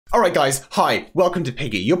Alright guys, hi, welcome to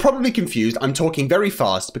Piggy. You're probably confused, I'm talking very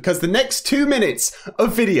fast because the next 2 minutes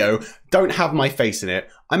of video don't have my face in it.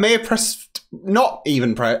 I may have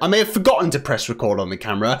I may have forgotten to press record on the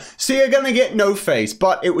camera, so you're gonna get no face,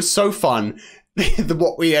 but it was so fun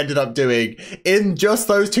what we ended up doing in just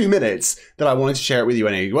those 2 minutes that I wanted to share it with you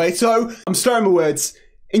anyway. So, I'm slurring my words,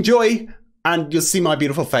 enjoy, and you'll see my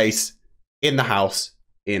beautiful face in the house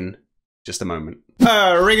in just a moment.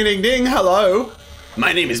 Ring-a-ding-ding, hello.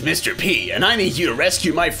 My name is Mr. P, and I need you to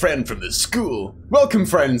rescue my friend from the school. Welcome,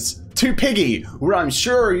 friends, to Piggy, where I'm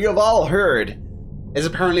sure you've all heard is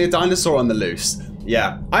apparently a dinosaur on the loose.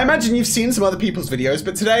 Yeah, I imagine you've seen some other people's videos,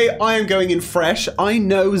 but today I am going in fresh. I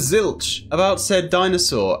know zilch about said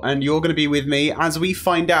dinosaur, and you're going to be with me as we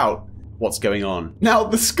find out what's going on. Now,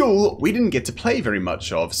 the school we didn't get to play very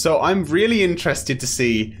much of, so I'm really interested to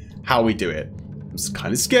see how we do it. I'm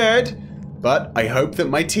kind of scared, but I hope that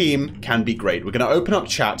my team can be great. We're going to open up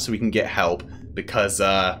chat so we can get help because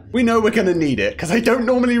we know we're going to need it because I don't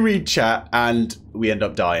normally read chat and we end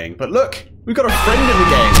up dying. But look, we've got a friend in the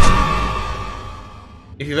game.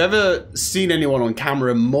 If you've ever seen anyone on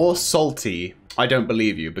camera more salty, I don't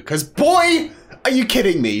believe you because boy, are you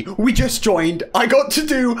kidding me? We just joined. I got to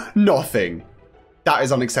do nothing. That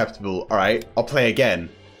is unacceptable. All right, I'll play again.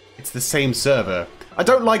 It's the same server. I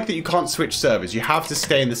don't like that you can't switch servers. You have to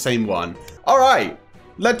stay in the same one. All right,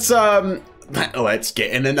 let's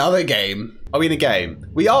get in another game. Are we in a game?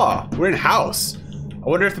 We are. We're in house. I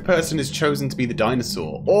wonder if the person has chosen to be the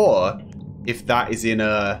dinosaur or if that is in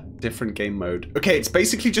a different game mode. Okay, it's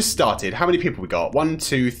basically just started. How many people we got? 1,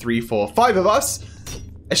 2, 3, 4, 5 of us.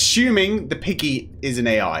 Assuming the piggy is an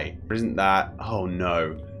AI. Or isn't that? Oh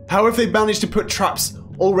no. How have they managed to put traps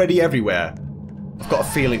already everywhere? I've got a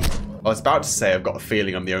feeling. I was about to say I've got a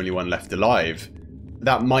feeling I'm the only one left alive.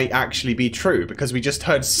 That might actually be true because we just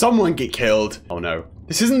heard someone get killed. Oh no.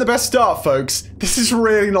 This isn't the best start, folks. This is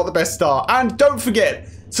really not the best start. And don't forget,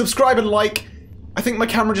 subscribe and like. I think my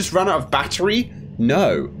camera just ran out of battery.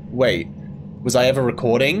 No. Wait. Was I ever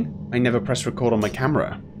recording? I never pressed record on my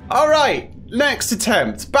camera. All right. Next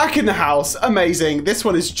attempt. Back in the house. Amazing. This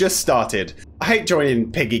one has just started. I hate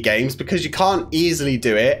joining Piggy games because you can't easily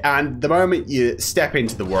do it. And the moment you step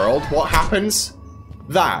into the world, what happens?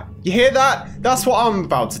 That. You hear that? That's what I'm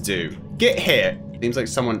about to do. Get hit. Seems like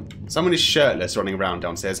someone is shirtless running around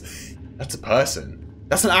downstairs. That's a person.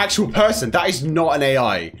 That's an actual person. That is not an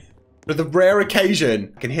AI. For the rare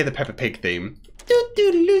occasion, I can hear the Peppa Pig theme.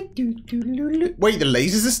 Wait, the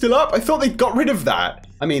lasers are still up? I thought they got rid of that.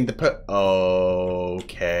 I mean,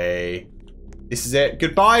 okay. This is it.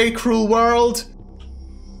 Goodbye, cruel world.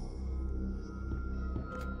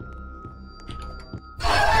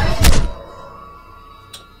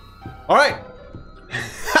 All right.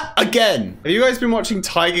 Again. Have you guys been watching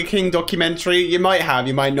Tiger King documentary? You might have,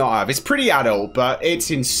 you might not have. It's pretty adult, but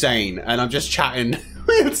it's insane. And I'm just chatting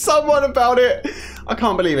with someone about it. I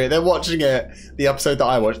can't believe it. They're watching it. The episode that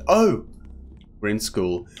I watched. Oh, we're in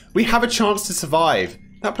school. We have a chance to survive.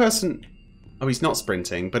 That person, oh, he's not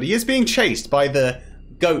sprinting, but he is being chased by the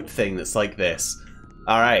goat thing that's like this.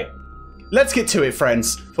 All right, let's get to it,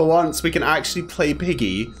 friends. For once, we can actually play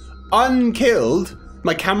Piggy unkilled.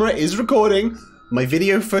 My camera is recording. My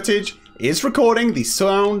video footage is recording. The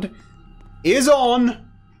sound is on.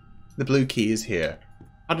 The blue key is here.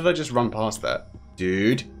 How did I just run past that?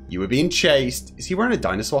 Dude, you were being chased. Is he wearing a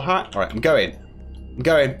dinosaur hat? All right, I'm going.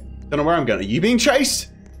 Don't know where I'm going. Are you being chased?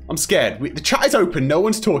 I'm scared. The chat is open. No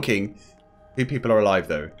one's talking. 2 people are alive,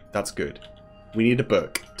 though. That's good. We need a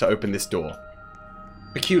book to open this door.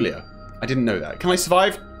 Peculiar. I didn't know that. Can I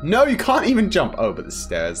survive? No, you can't even jump. Oh, but the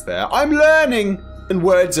stairs there. I'm learning. And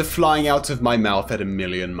words are flying out of my mouth at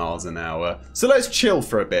 1,000,000 miles an hour. So let's chill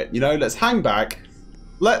for a bit. You know, let's hang back,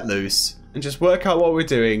 let loose, and just work out what we're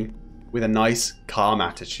doing with a nice, calm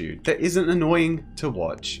attitude that isn't annoying to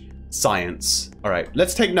watch. Science. All right,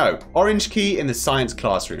 let's take note. Orange key in the science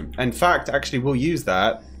classroom. In fact, actually, we'll use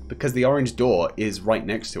that because the orange door is right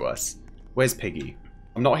next to us. Where's Piggy?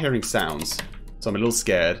 I'm not hearing sounds, so I'm a little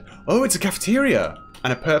scared. Oh, it's a cafeteria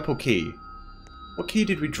and a purple key. What key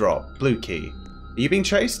did we drop? Blue key. Are you being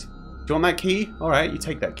chased? Do you want that key? All right, you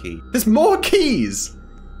take that key. There's more keys.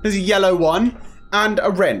 There's a yellow one and a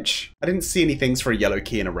wrench. I didn't see any things for a yellow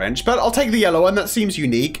key and a wrench, but I'll take the yellow one. That seems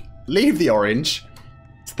unique. Leave the orange.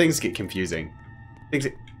 Things get confusing.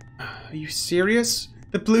 Are you serious?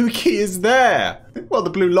 The blue key is there. Well, the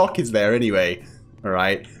blue lock is there anyway. All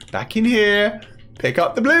right, back in here. Pick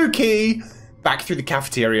up the blue key. Back through the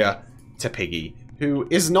cafeteria to Piggy, who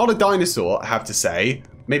is not a dinosaur, I have to say.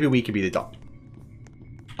 Maybe we could be the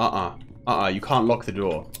you can't lock the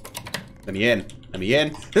door. Let me in. Let me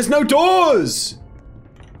in. There's no doors!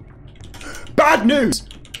 Bad news!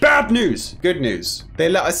 Bad news! Good news. They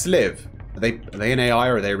let us live. Are they an AI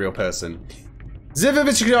or are they a real person? I'm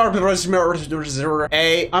gonna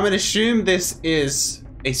assume this is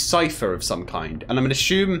a cipher of some kind. And I'm gonna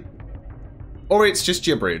assume... Or it's just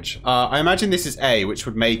gibberish. I imagine this is A, which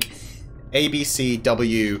would make A, B, C,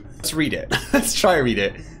 W... Let's read it. Let's try and read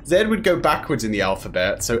it. Z would go backwards in the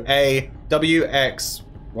alphabet. So A, W, X,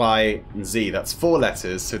 Y, and Z. That's 4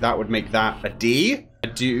 letters. So that would make that a D. I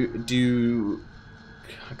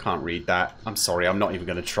can't read that. I'm sorry. I'm not even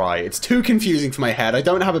going to try. It's too confusing for my head. I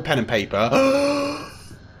don't have a pen and paper.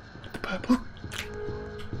 The purple.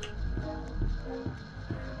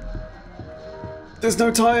 There's no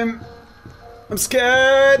time. I'm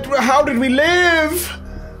scared. How did we live?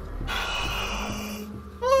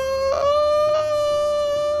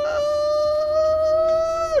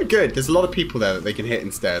 Good. There's a lot of people there that they can hit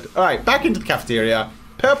instead. All right, back into the cafeteria.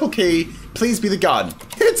 Purple key. Please be the gun.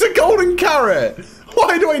 It's a golden carrot.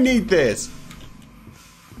 Why do I need this?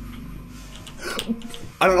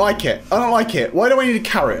 I don't like it. I don't like it. Why do I need a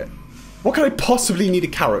carrot? What can I possibly need a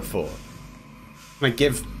carrot for? Can I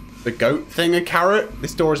give the goat thing a carrot?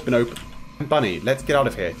 This door has been open. Bunny, let's get out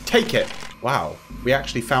of here. Take it. Wow. We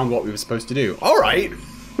actually found what we were supposed to do. All right.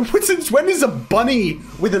 Since when is a bunny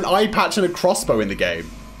with an eye patch and a crossbow in the game?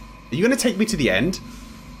 Are you going to take me to the end?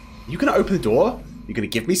 Are you going to open the door? Are you going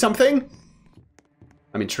to give me something?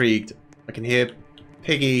 I'm intrigued. I can hear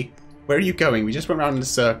Piggy. Where are you going? We just went around in a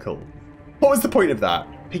circle. What was the point of that?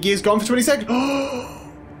 Piggy is gone for 20 seconds.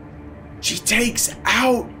 Oh, she takes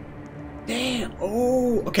out. Damn.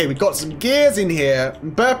 Oh, okay. We've got some gears in here.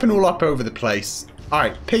 I'm burping all up over the place. All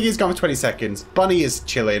right. Piggy is gone for 20 seconds. Bunny is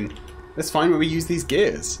chilling. Let's find where we use these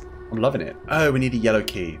gears. I'm loving it. Oh, we need a yellow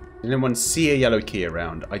key. Did anyone see a yellow key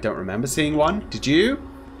around? I don't remember seeing one. Did you?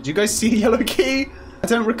 Did you guys see a yellow key? I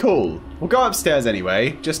don't recall. We'll go upstairs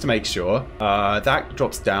anyway, just to make sure. That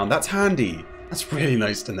drops down. That's handy. That's really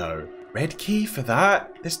nice to know. Red key for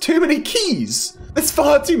that? There's too many keys. There's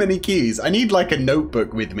far too many keys. I need like a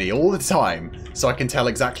notebook with me all the time so I can tell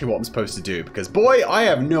exactly what I'm supposed to do because boy, I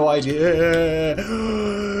have no idea.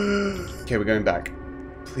 Okay, we're going back.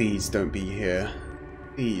 Please don't be here.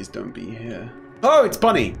 Please don't be here. Oh, it's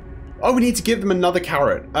Bunny. Oh, we need to give them another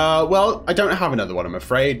carrot. Well, I don't have another one, I'm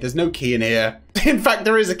afraid. There's no key in here. In fact,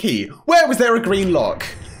 there is a key. Where was there a green lock?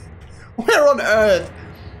 Where on earth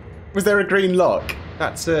was there a green lock?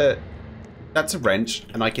 That's a wrench,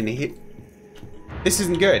 and I can hit. This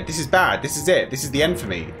isn't good. This is bad. This is it. This is the end for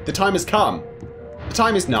me. The time has come. The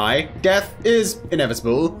time is nigh. Death is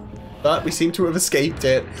inevitable, but we seem to have escaped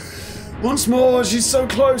it. Once more, she's so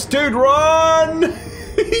close. Dude, run!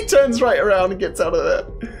 He turns right around and gets out of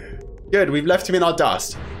there. Good, we've left him in our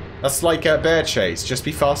dust. That's like a bear chase. Just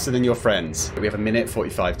be faster than your friends. We have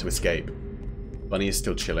 1:45 to escape. Bunny is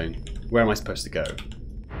still chilling. Where am I supposed to go?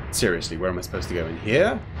 Seriously, where am I supposed to go? In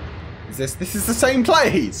here? This is the same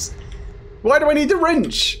place. Why do I need the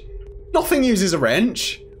wrench? Nothing uses a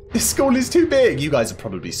wrench. This school is too big. You guys are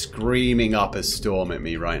probably screaming up a storm at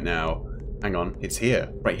me right now. Hang on, it's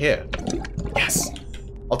here. Right here. Yes.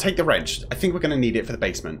 I'll take the wrench. I think we're going to need it for the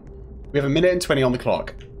basement. We have 1:20 on the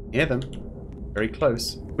clock. Hear them. Very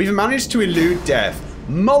close. We've managed to elude death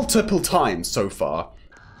multiple times so far.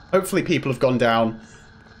 Hopefully people have gone down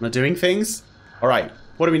and are doing things. All right.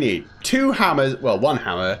 What do we need? 2 hammers. Well, 1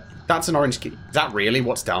 hammer. That's an orange key. Is that really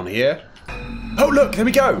what's down here? Oh, look. There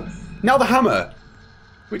we go. Now the hammer.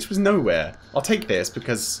 Which was nowhere. I'll take this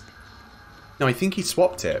because... No, I think he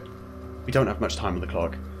swapped it. We don't have much time on the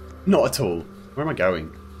clock. Not at all. Where am I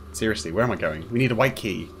going? Seriously, where am I going? We need a white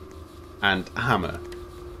key. And a hammer.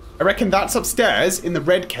 I reckon that's upstairs in the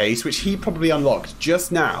red case, which he probably unlocked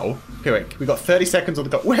just now. Okay, wait. We've got 30 seconds on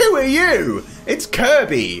the clock. Who are you? It's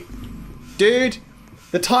Kirby. Dude,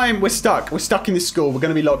 the time we're stuck. We're stuck in this school. We're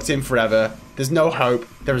going to be locked in forever. There's no hope.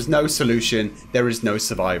 There is no solution. There is no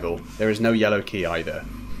survival. There is no yellow key either.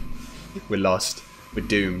 We're lost. We're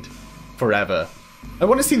doomed. Forever. I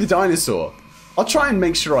want to see the dinosaur. I'll try and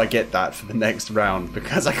make sure I get that for the next round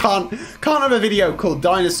because I can't have a video called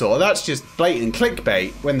Dinosaur. That's just blatant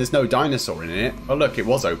clickbait when there's no dinosaur in it. Oh look, it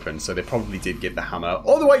was open, so they probably did give the hammer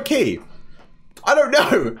or the white key. I don't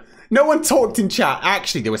know. No one talked in chat.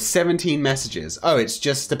 Actually, there were 17 messages. Oh, it's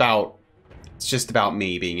just about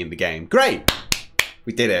me being in the game. Great.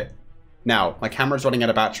 We did it. Now, my camera's running out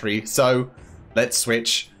of battery, so let's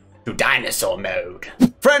switch to dinosaur mode.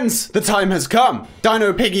 Friends, the time has come.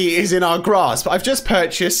 Dino Piggy is in our grasp. I've just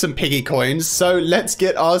purchased some piggy coins, so let's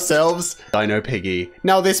get ourselves Dino Piggy.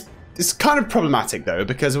 Now this is kind of problematic though,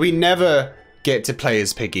 because we never get to play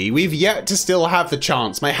as Piggy. We've yet to still have the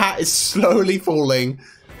chance. My hat is slowly falling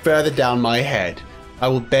further down my head. I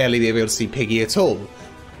will barely be able to see Piggy at all.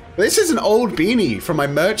 This is an old beanie from my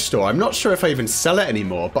merch store. I'm not sure if I even sell it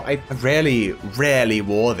anymore, but I rarely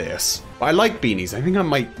wore this. But I like beanies. I think I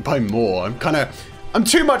might buy more. I'm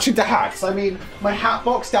too much into hats. I mean, my hat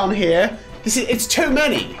box down here, it's too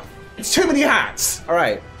many. It's too many hats. All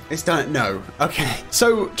right, it's done. No, okay.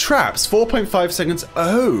 So traps, 4.5 seconds.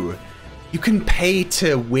 Oh, you can pay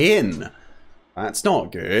to win. That's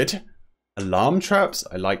not good. Alarm traps,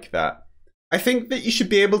 I like that. I think that you should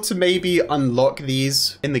be able to maybe unlock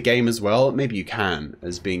these in the game as well. Maybe you can,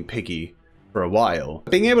 as being Piggy for a while.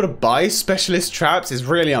 Being able to buy specialist traps is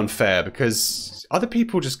really unfair because other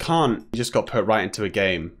people just can't. You just got put right into a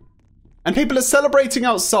game. And people are celebrating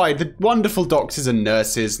outside, the wonderful doctors and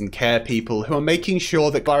nurses and care people who are making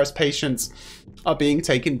sure that virus patients are being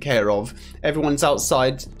taken care of. Everyone's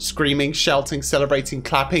outside screaming, shouting, celebrating,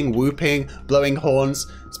 clapping, whooping, blowing horns.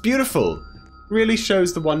 It's beautiful. Really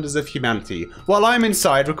shows the wonders of humanity. While I'm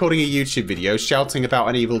inside recording a YouTube video shouting about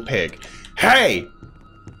an evil pig. Hey!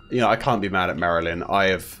 You know, I can't be mad at Marilyn. I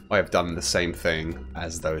have done the same thing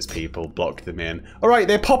as those people, blocked them in. Alright,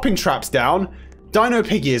 they're popping traps down.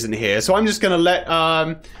 DINOPIGGY isn't here, so I'm just gonna let,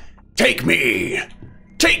 take me!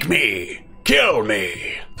 Take me! Kill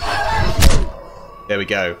me! There we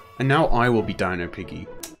go. And now I will be DINOPIGGY.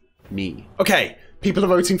 Me. Okay, people are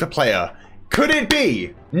voting for player. Could it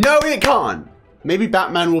be? No, it can't! Maybe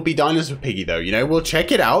Batman will be Dinosaur Piggy though, you know? We'll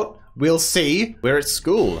check it out. We'll see. We're at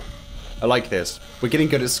school. I like this. We're getting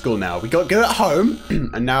good at school now. We got good at home,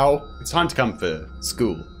 and now it's time to come for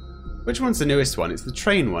school. Which one's the newest one? It's the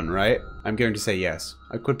train one, right? I'm going to say yes.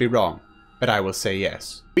 I could be wrong, but I will say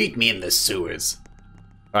yes. Beat me in the sewers.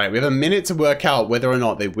 Alright, we have a minute to work out whether or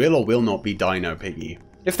not they will or will not be DINOPIGGY.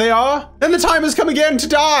 If they are, then the time has come again to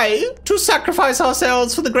die, to sacrifice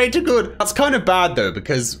ourselves for the greater good. That's kind of bad though,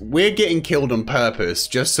 because we're getting killed on purpose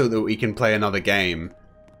just so that we can play another game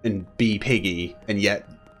and be Piggy, and yet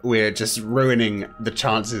we're just ruining the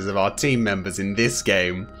chances of our team members in this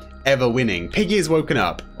game ever winning. Piggy has woken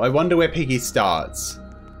up. I wonder where Piggy starts.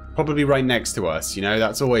 Probably right next to us, you know,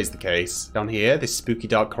 that's always the case. Down here, this spooky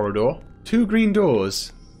dark corridor. 2 green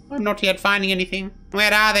doors. I'm not yet finding anything.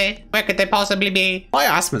 Where are they? Where could they possibly be? My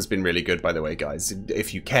asthma's been really good, by the way, guys,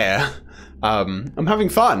 if you care. I'm having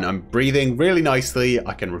fun. I'm breathing really nicely.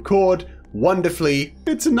 I can record wonderfully.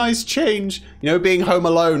 It's a nice change. You know, being home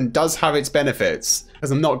alone does have its benefits,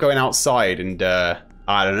 because I'm not going outside and,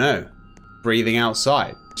 I don't know, breathing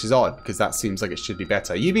outside, which is odd, because that seems like it should be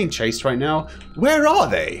better. Are you being chased right now? Where are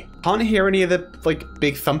they? Can't hear any of the, like,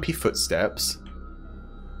 big thumpy footsteps.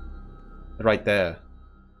 They're right there.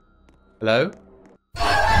 Hello?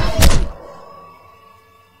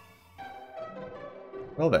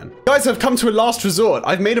 Well then. Guys, I've come to a last resort.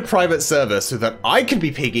 I've made a private server so that I can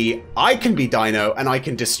be Piggy, I can be Dino, and I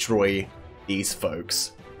can destroy these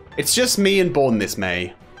folks. It's just me and Born This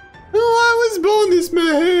May. Oh, I was born this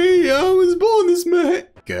May. I was born this May.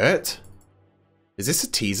 Gert? Is this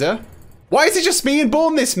a teaser? Why is it just me and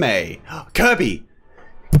Born This May? Kirby,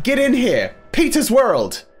 get in here. Peter's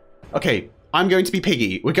world. Okay. I'm going to be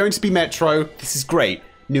Piggy. We're going to be Metro. This is great.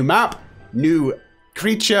 New map, new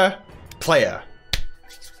creature, player.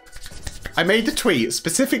 I made the tweet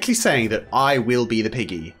specifically saying that I will be the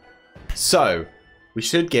Piggy. So, we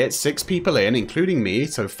should get 6 people in, including me,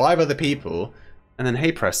 so 5 other people. And then,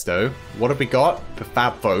 hey presto, what have we got? The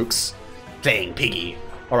fab folks playing Piggy.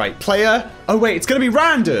 All right, player. Oh wait, it's gonna be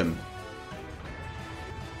random.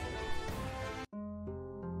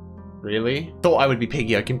 Really? Thought I would be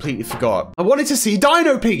Piggy, I completely forgot. I wanted to see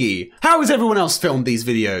DINOPIGGY! How has everyone else filmed these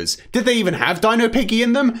videos? Did they even have DINOPIGGY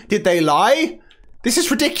in them? Did they lie? This is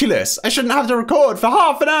ridiculous. I shouldn't have to record for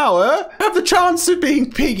half an hour. I have the chance of being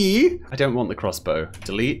Piggy. I don't want the crossbow.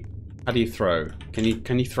 Delete? How do you throw? Can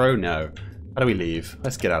you throw? No. How do we leave?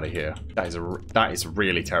 Let's get out of here. That is a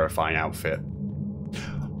really terrifying outfit.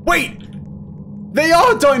 Wait! They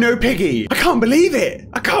are DINOPIGGY! I can't believe it!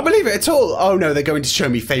 I can't believe it at all! Oh no, they're going to show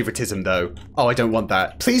me favoritism though. Oh, I don't want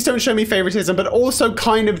that. Please don't show me favoritism, but also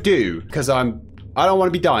kind of do. Because I don't want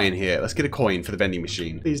to be dying here. Let's get a coin for the vending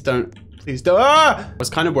machine. Please don't. Please don't. Ah! I was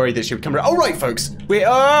kind of worried that she would come around. Oh, right, folks.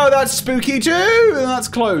 Oh, that's spooky too! And that's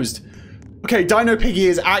closed. Okay, DINOPIGGY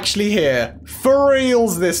is actually here. For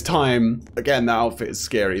reals this time. Again, that outfit is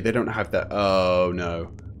scary. They don't have that. Oh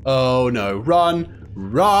no. Oh no. Run!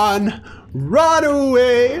 Run! Run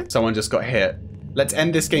away! Someone just got hit. Let's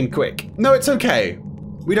end this game quick. No, it's okay.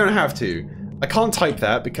 We don't have to. I can't type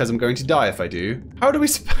that because I'm going to die if I do. How do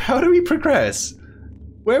we progress?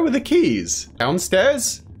 Where were the keys?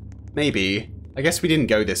 Downstairs? Maybe. I guess we didn't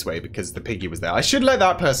go this way because the Piggy was there. I should let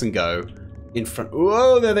that person go. In front.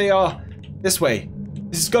 Whoa, there they are. This way.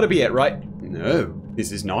 This has got to be it, right? No.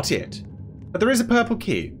 This is not it. But there is a purple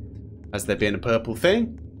key. Has there been a purple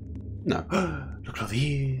thing? No. Look at all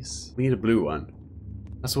these. We need a blue one.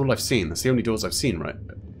 That's all I've seen. That's the only doors I've seen, right?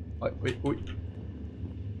 Wait.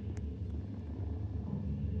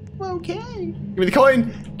 Okay. Give me the coin.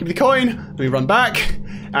 Give me the coin. Let me run back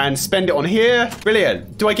and spend it on here.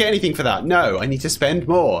 Brilliant. Do I get anything for that? No, I need to spend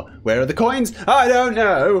more. Where are the coins? I don't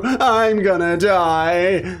know. I'm gonna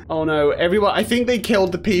die. Oh no, everyone. I think they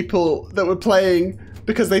killed the people that were playing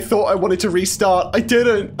because they thought I wanted to restart. I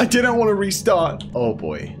didn't. I didn't want to restart. Oh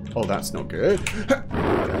boy. Oh, that's not good.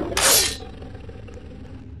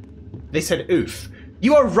 They said oof.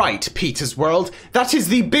 You are right, Peter's World. That is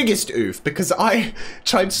the biggest oof, because I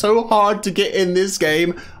tried so hard to get in this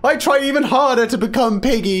game. I tried even harder to become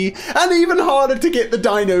Piggy, and even harder to get the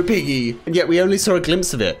Dino Piggy. And yet we only saw a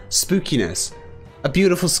glimpse of it. Spookiness. A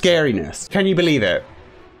beautiful scariness. Can you believe it?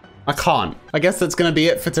 I can't. I guess that's gonna be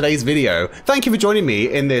it for today's video. Thank you for joining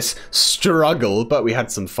me in this struggle, but we had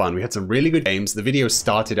some fun. We had some really good games. The video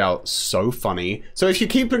started out so funny. So if you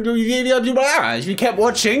kept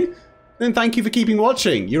watching, then thank you for keeping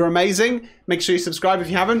watching. You're amazing. Make sure you subscribe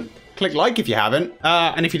if you haven't. Click like if you haven't.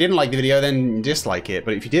 And if you didn't like the video, then dislike it.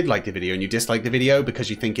 But if you did like the video and you dislike the video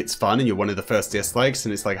because you think it's fun and you're one of the first dislikes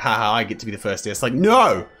and it's like, haha, I get to be the first dislike.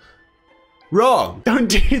 No! Wrong. Don't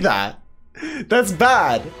do that. That's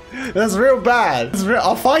bad. That's real bad.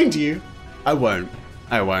 I'll find you. I won't.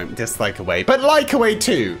 I won't. Dislike away. But like away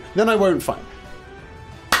too. Then I won't find.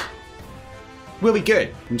 We'll be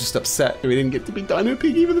good. I'm just upset that we didn't get to be Dino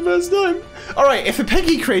Piggy for the first time. All right, if a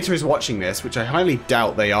Piggy creator is watching this, which I highly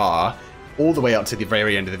doubt they are, all the way up to the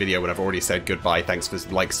very end of the video when I've already said goodbye, thanks for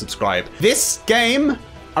like, subscribe. This game,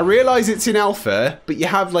 I realize it's in alpha, but you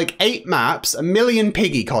have like 8 maps, 1 million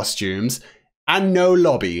Piggy costumes, and no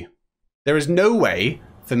lobby. There is no way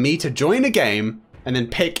for me to join a game and then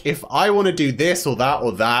pick if I want to do this or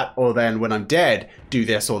that, or then when I'm dead, do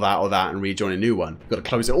this or that, and rejoin a new one. You've got to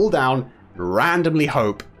close it all down, randomly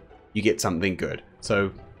hope you get something good.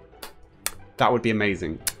 So that would be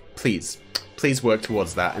amazing. Please work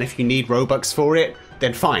towards that. And if you need Robux for it,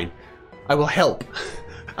 then fine. I will help.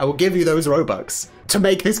 I will give you those Robux to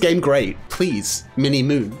make this game great. Please, Mini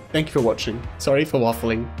Moon. Thank you for watching. Sorry for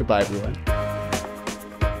waffling. Goodbye, everyone.